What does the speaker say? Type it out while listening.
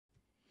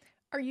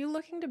Are you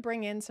looking to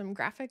bring in some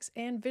graphics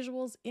and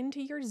visuals into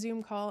your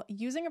Zoom call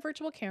using a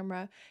virtual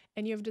camera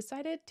and you have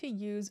decided to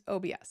use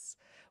OBS?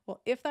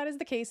 Well, if that is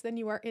the case, then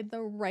you are in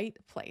the right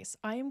place.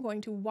 I am going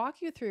to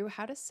walk you through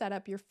how to set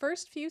up your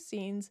first few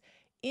scenes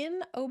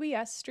in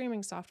OBS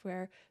streaming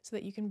software so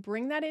that you can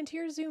bring that into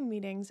your Zoom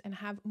meetings and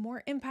have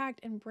more impact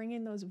and bring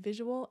in those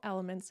visual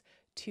elements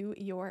to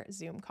your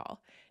Zoom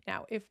call.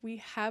 Now, if we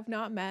have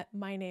not met,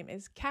 my name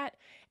is Kat,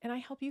 and I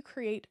help you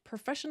create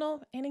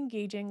professional and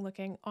engaging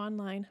looking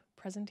online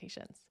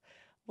presentations.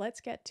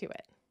 Let's get to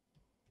it.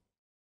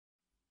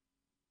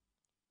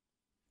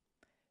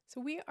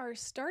 So we are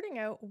starting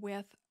out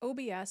with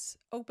OBS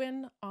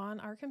open on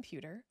our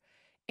computer.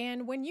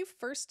 And when you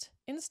first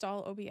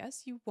install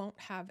OBS, you won't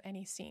have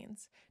any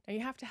scenes. Now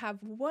you have to have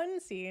one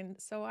scene.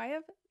 So I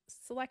have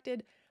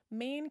selected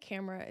main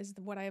camera is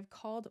what I have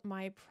called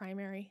my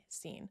primary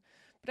scene.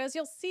 But as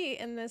you'll see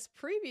in this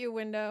preview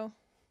window,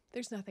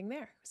 there's nothing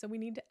there. So we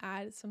need to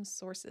add some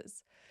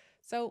sources.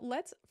 So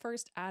let's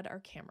first add our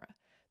camera.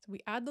 So we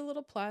add the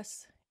little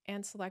plus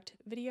and select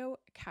video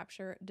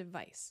capture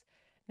device.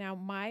 Now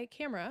my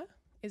camera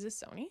is a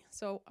Sony,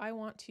 so I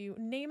want to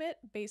name it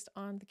based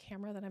on the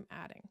camera that I'm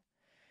adding.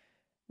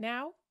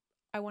 Now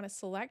I want to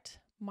select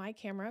my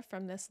camera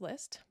from this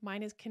list.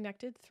 Mine is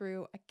connected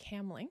through a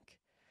Ecamm link.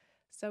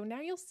 So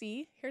now you'll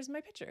see, here's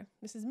my picture.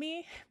 This is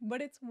me,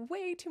 but it's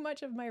way too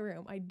much of my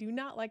room. I do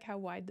not like how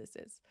wide this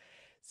is.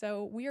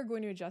 So we are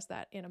going to adjust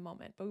that in a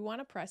moment, but we want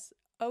to press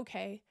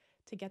OK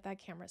to get that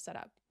camera set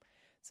up.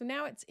 So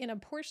now it's in a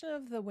portion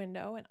of the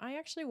window, and I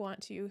actually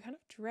want to kind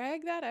of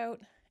drag that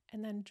out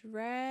and then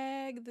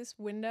drag this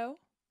window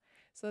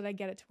so that I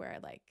get it to where I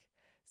like.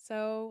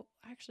 So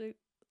I actually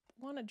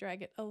want to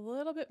drag it a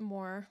little bit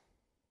more.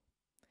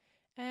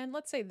 And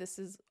let's say this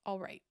is all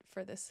right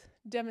for this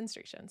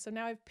demonstration. So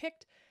now I've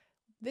picked,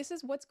 this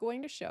is what's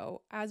going to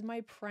show as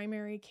my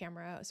primary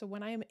camera. So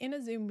when I am in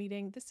a Zoom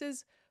meeting, this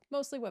is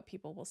mostly what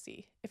people will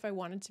see. If I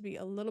wanted to be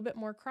a little bit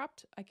more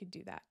cropped, I could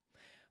do that.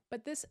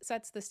 But this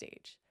sets the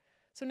stage.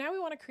 So now we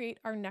want to create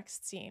our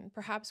next scene,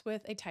 perhaps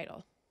with a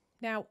title.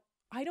 Now,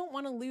 I don't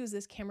want to lose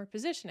this camera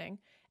positioning.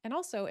 And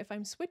also, if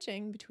I'm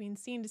switching between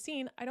scene to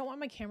scene, I don't want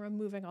my camera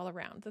moving all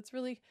around. That's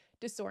really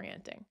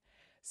disorienting.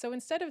 So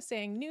instead of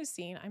saying new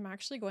scene, I'm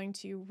actually going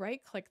to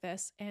right click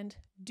this and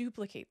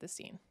duplicate the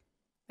scene.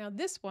 Now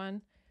this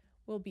one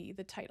will be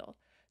the title.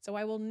 So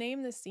I will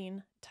name this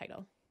scene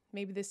title.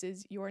 Maybe this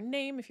is your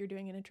name if you're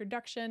doing an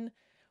introduction,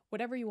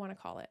 whatever you want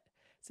to call it.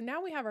 So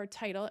now we have our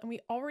title and we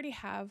already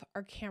have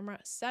our camera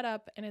set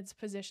up and it's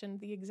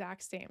positioned the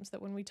exact same so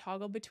that when we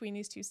toggle between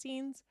these two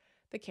scenes,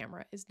 the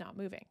camera is not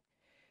moving.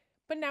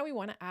 But now we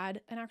want to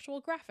add an actual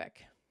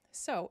graphic.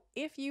 So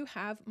if you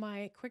have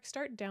my quick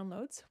start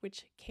downloads,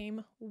 which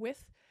came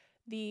with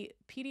the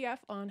PDF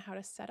on how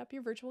to set up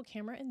your virtual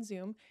camera in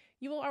Zoom,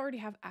 you will already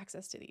have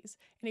access to these.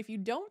 And if you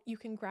don't, you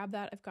can grab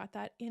that. I've got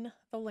that in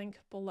the link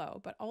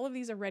below, but all of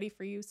these are ready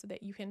for you so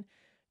that you can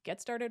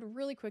get started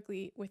really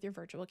quickly with your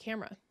virtual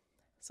camera.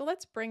 So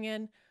let's bring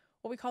in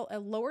what we call a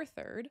lower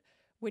third,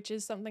 which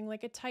is something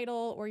like a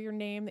title or your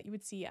name that you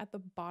would see at the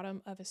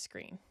bottom of a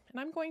screen. And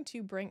I'm going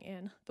to bring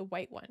in the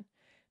white one.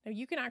 Now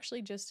you can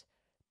actually just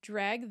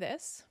drag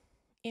this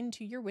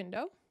into your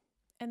window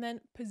and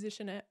then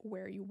position it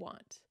where you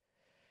want.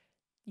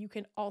 You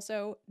can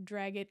also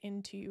drag it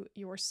into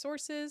your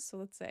sources. So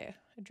let's say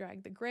I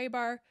drag the gray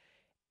bar.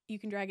 You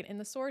can drag it in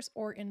the source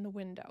or in the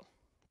window.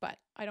 But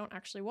I don't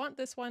actually want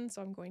this one,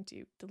 so I'm going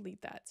to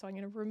delete that. So I'm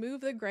going to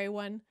remove the gray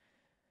one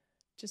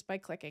just by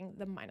clicking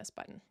the minus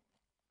button.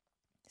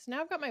 So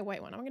now I've got my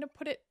white one. I'm going to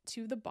put it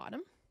to the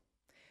bottom.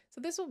 So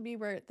this will be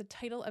where the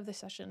title of the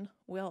session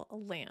will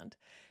land.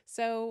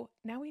 So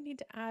now we need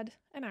to add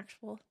an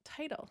actual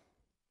title.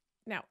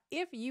 Now,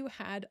 if you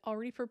had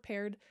already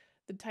prepared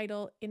the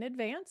title in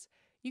advance,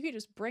 you could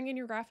just bring in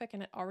your graphic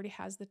and it already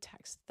has the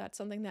text. That's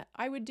something that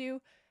I would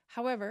do.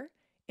 However,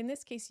 in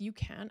this case, you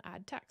can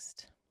add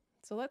text.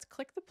 So let's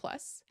click the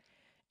plus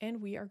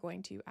and we are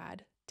going to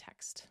add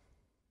text.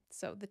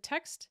 So the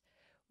text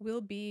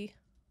will be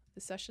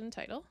the session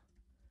title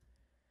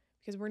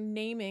because we're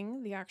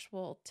naming the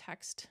actual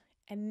text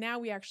and now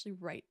we actually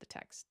write the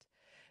text.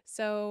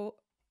 So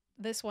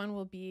this one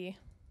will be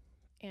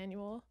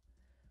annual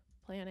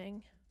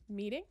planning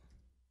meeting.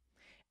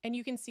 And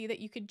you can see that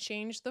you could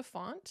change the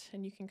font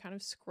and you can kind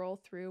of scroll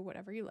through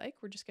whatever you like.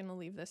 We're just going to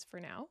leave this for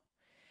now.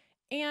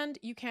 And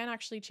you can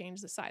actually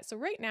change the size. So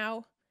right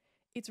now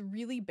it's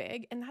really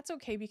big and that's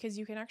okay because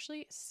you can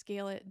actually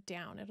scale it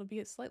down. It'll be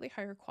a slightly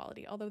higher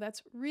quality, although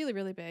that's really,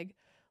 really big.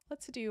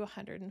 Let's do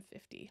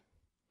 150.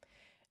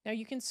 Now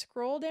you can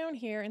scroll down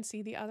here and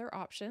see the other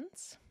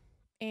options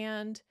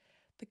and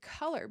the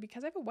color.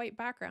 Because I have a white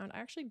background, I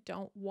actually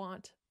don't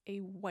want a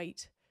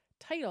white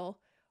title.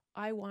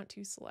 I want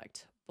to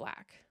select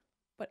black.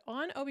 But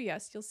on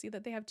OBS, you'll see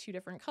that they have two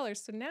different colors.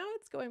 So now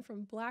it's going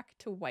from black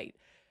to white,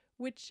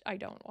 which I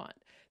don't want.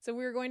 So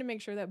we're going to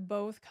make sure that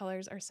both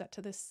colors are set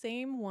to the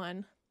same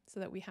one so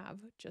that we have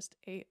just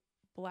a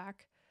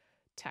black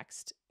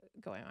text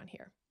going on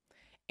here.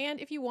 And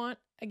if you want,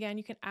 again,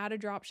 you can add a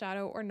drop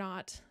shadow or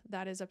not.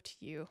 That is up to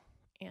you.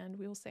 And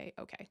we will say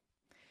okay.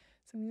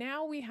 So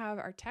now we have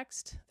our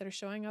text that are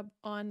showing up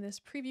on this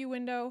preview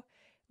window.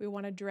 We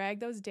want to drag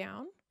those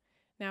down.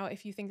 Now,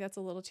 if you think that's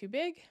a little too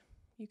big,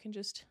 you can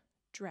just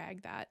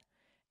drag that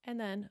and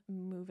then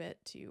move it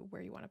to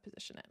where you want to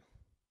position it.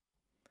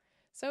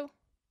 So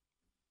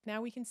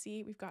now we can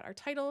see we've got our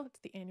title, it's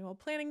the annual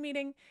planning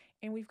meeting,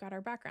 and we've got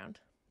our background.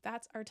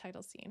 That's our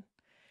title scene.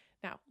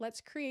 Now let's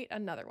create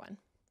another one.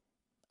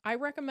 I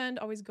recommend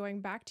always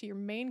going back to your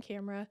main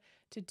camera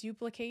to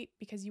duplicate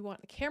because you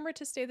want the camera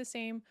to stay the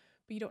same,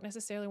 but you don't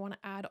necessarily want to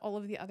add all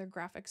of the other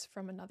graphics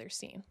from another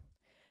scene.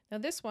 Now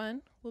this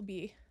one will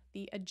be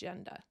the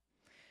agenda.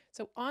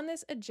 So on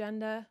this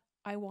agenda,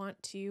 I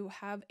want to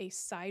have a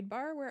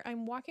sidebar where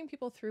I'm walking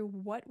people through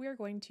what we're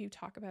going to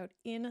talk about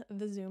in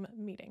the Zoom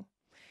meeting.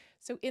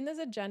 So in this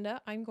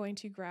agenda, I'm going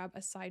to grab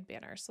a side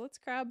banner. So let's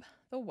grab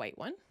the white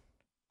one.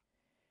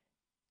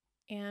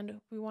 And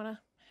we want to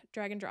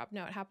drag and drop.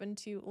 Now it happened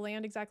to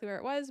land exactly where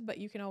it was, but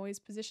you can always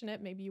position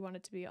it. Maybe you want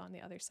it to be on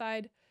the other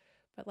side,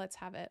 but let's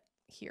have it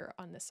here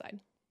on this side.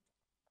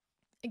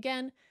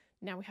 Again,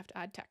 now we have to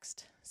add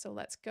text. So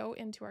let's go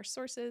into our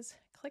sources,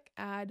 click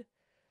add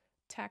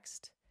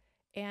text,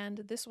 and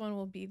this one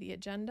will be the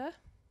agenda.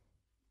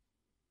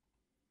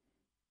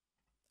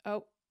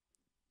 Oh,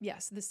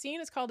 yes, the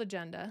scene is called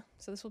agenda.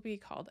 So this will be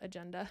called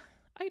agenda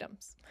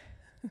items.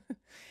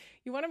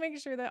 You want to make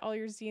sure that all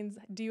your scenes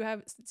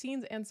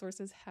scenes and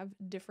sources have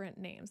different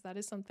names. That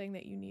is something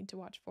that you need to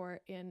watch for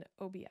in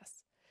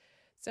OBS.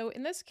 So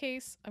in this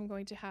case, I'm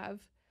going to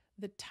have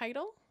the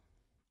title,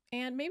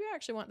 and maybe I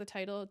actually want the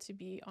title to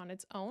be on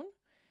its own.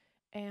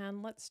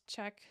 And let's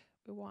check,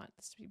 we want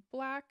this to be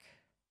black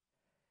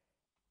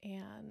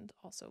and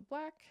also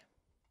black.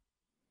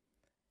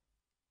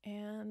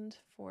 And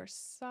for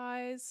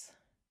size,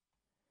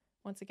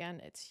 once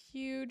again, it's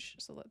huge.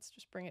 So let's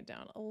just bring it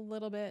down a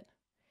little bit.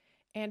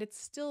 And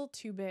it's still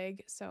too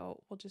big,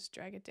 so we'll just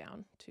drag it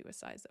down to a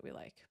size that we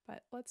like.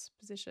 But let's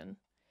position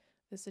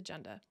this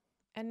agenda.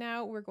 And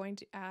now we're going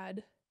to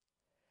add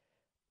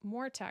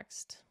more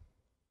text.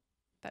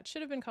 That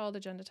should have been called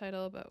agenda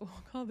title, but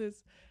we'll call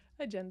this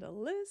agenda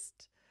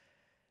list.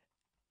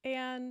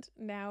 And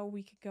now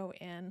we could go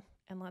in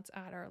and let's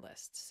add our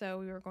list. So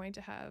we were going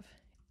to have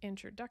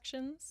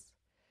introductions,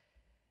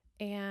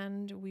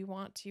 and we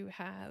want to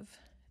have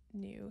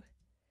new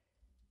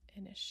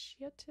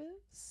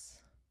initiatives.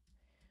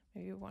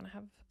 Maybe we want to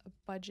have a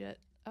budget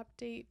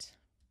update.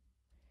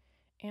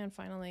 And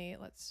finally,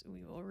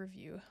 we will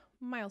review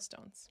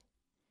milestones.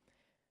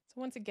 So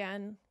once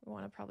again, we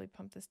want to probably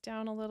pump this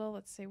down a little.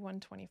 Let's say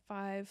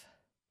 125.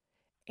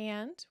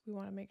 And we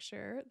want to make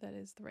sure that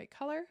is the right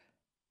color.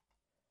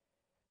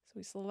 So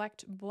we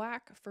select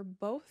black for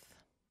both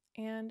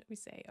and we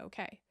say,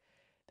 okay.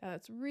 Now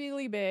that's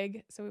really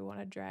big. So we want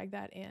to drag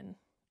that in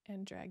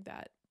and drag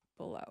that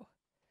below.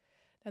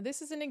 Now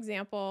this is an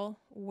example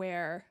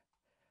where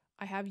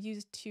I have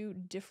used two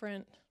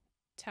different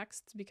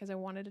texts because I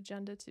wanted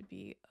agenda to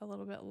be a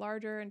little bit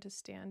larger and to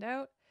stand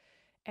out.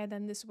 And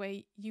then this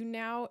way you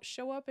now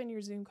show up in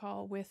your Zoom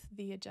call with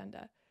the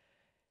agenda.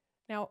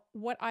 Now,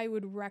 what I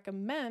would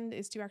recommend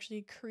is to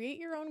actually create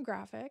your own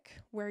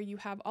graphic where you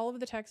have all of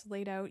the text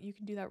laid out. You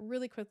can do that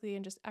really quickly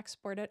and just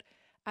export it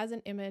as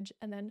an image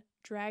and then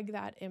drag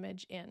that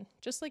image in,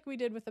 just like we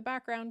did with the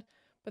background,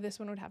 but this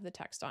one would have the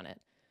text on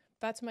it.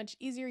 That's much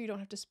easier. You don't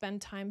have to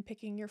spend time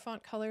picking your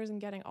font colors and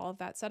getting all of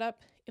that set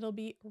up. It'll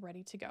be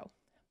ready to go.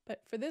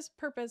 But for this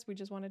purpose, we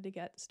just wanted to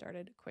get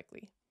started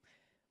quickly.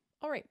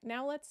 All right,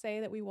 now let's say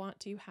that we want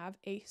to have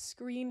a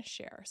screen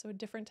share, so a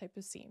different type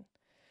of scene.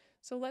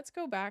 So let's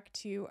go back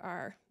to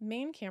our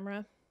main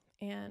camera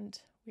and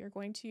we are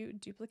going to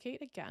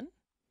duplicate again.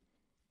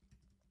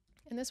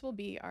 And this will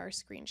be our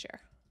screen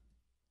share.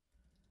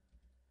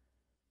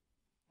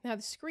 Now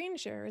the screen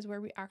share is where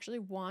we actually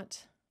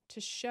want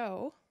to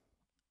show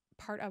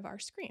part of our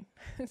screen.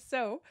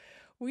 So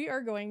we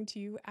are going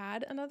to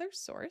add another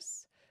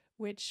source,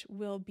 which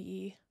will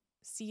be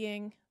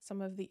seeing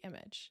some of the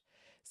image.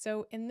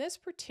 So in this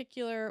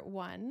particular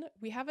one,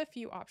 we have a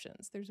few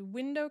options. There's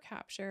window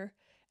capture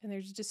and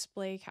there's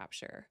display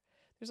capture.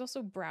 There's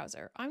also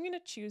browser. I'm going to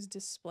choose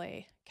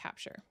display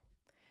capture.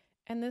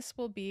 And this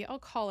will be, I'll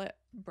call it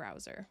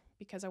browser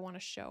because I want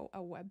to show a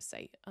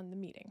website on the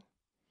meeting.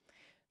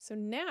 So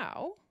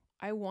now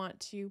I want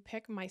to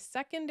pick my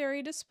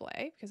secondary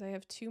display because I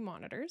have two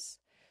monitors.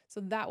 So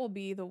that will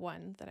be the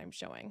one that I'm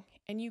showing.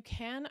 And you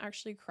can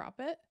actually crop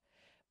it,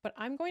 but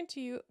I'm going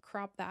to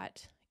crop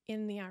that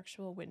in the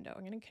actual window.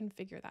 I'm going to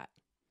configure that.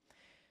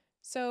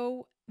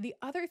 So the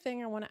other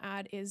thing I want to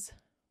add is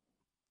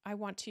I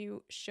want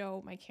to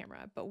show my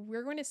camera, but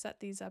we're going to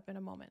set these up in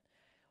a moment.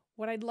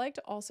 What I'd like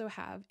to also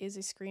have is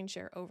a screen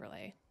share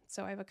overlay.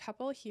 So I have a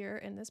couple here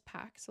in this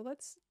pack. So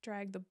let's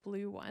drag the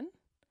blue one.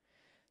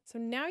 So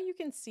now you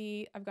can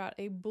see I've got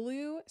a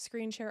blue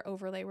screen share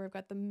overlay where I've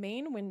got the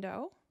main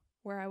window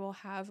where I will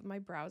have my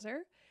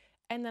browser.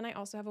 And then I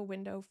also have a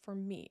window for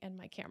me and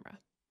my camera.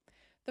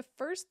 The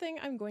first thing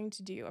I'm going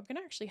to do, I'm going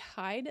to actually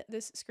hide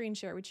this screen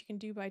share, which you can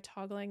do by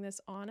toggling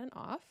this on and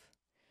off.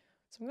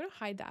 So I'm going to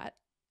hide that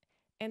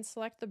and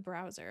select the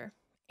browser.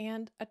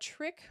 And a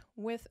trick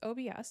with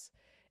OBS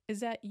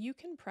is that you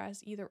can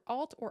press either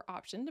Alt or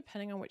Option,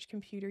 depending on which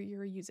computer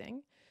you're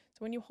using. So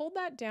when you hold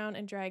that down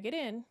and drag it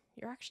in,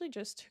 you're actually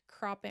just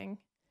cropping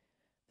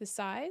the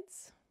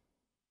sides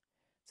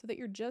so that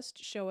you're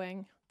just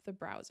showing the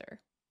browser.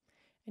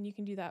 And you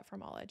can do that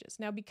from all edges.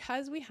 Now,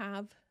 because we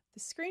have the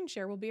screen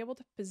share, we'll be able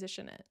to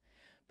position it.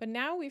 But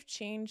now we've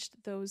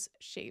changed those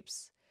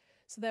shapes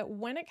so that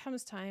when it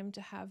comes time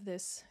to have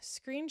this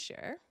screen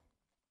share,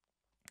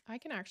 I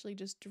can actually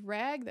just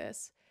drag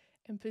this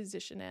and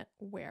position it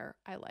where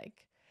I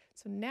like.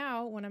 So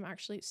now when I'm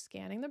actually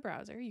scanning the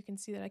browser, you can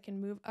see that I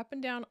can move up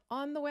and down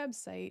on the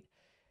website,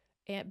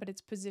 but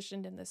it's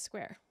positioned in this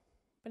square.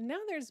 But now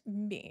there's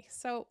me.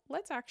 So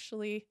we're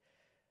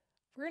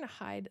going to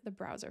hide the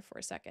browser for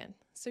a second.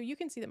 So you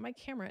can see that my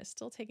camera is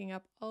still taking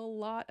up a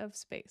lot of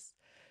space.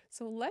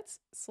 So let's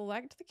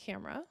select the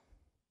camera,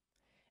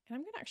 and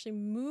I'm going to actually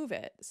move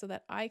it so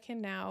that I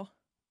can now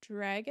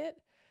drag it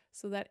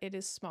so that it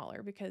is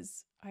smaller,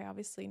 because I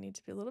obviously need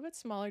to be a little bit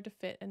smaller to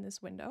fit in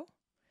this window.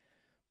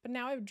 But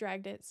now I've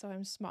dragged it so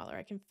I'm smaller.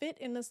 I can fit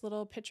in this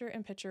little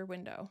picture-in-picture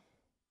window.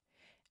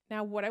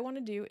 Now what I want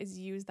to do is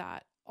use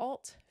that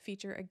Alt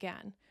feature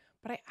again,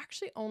 but I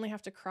actually only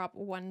have to crop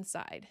one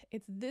side.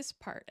 It's this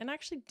part, and I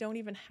actually don't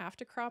even have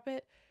to crop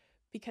it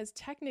because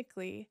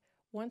technically,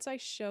 once I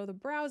show the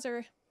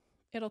browser,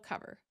 it'll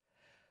cover.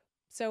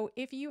 So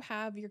if you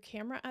have your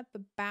camera at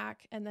the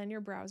back and then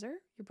your browser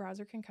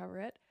can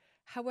cover it.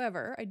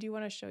 However, I do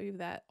want to show you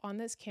that on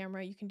this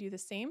camera, you can do the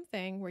same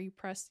thing where you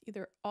press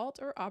either Alt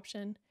or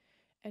Option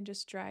and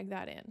just drag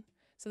that in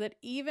so that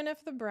even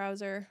if the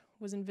browser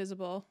was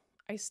invisible,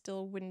 I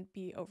still wouldn't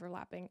be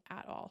overlapping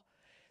at all.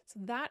 So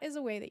that is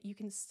a way that you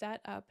can set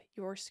up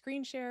your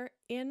screen share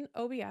in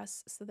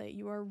OBS so that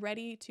you are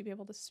ready to be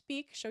able to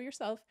speak, show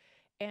yourself,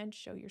 and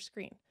show your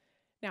screen.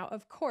 Now,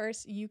 of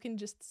course, you can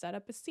just set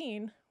up a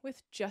scene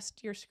with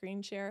just your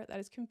screen share. That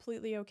is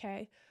completely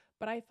okay.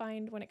 But I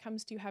find when it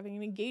comes to having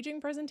an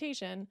engaging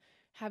presentation,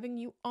 having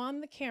you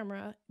on the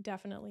camera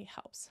definitely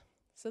helps.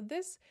 So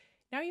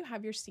now you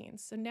have your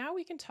scenes. So now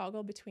we can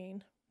toggle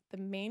between the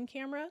main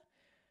camera,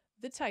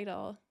 the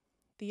title,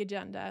 the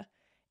agenda,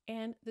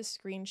 and the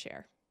screen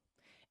share.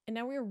 And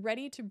now we're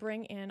ready to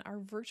bring in our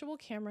virtual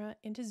camera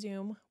into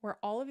Zoom, where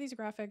all of these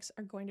graphics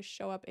are going to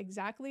show up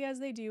exactly as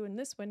they do in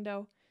this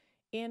window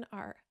in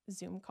our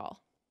Zoom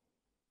call.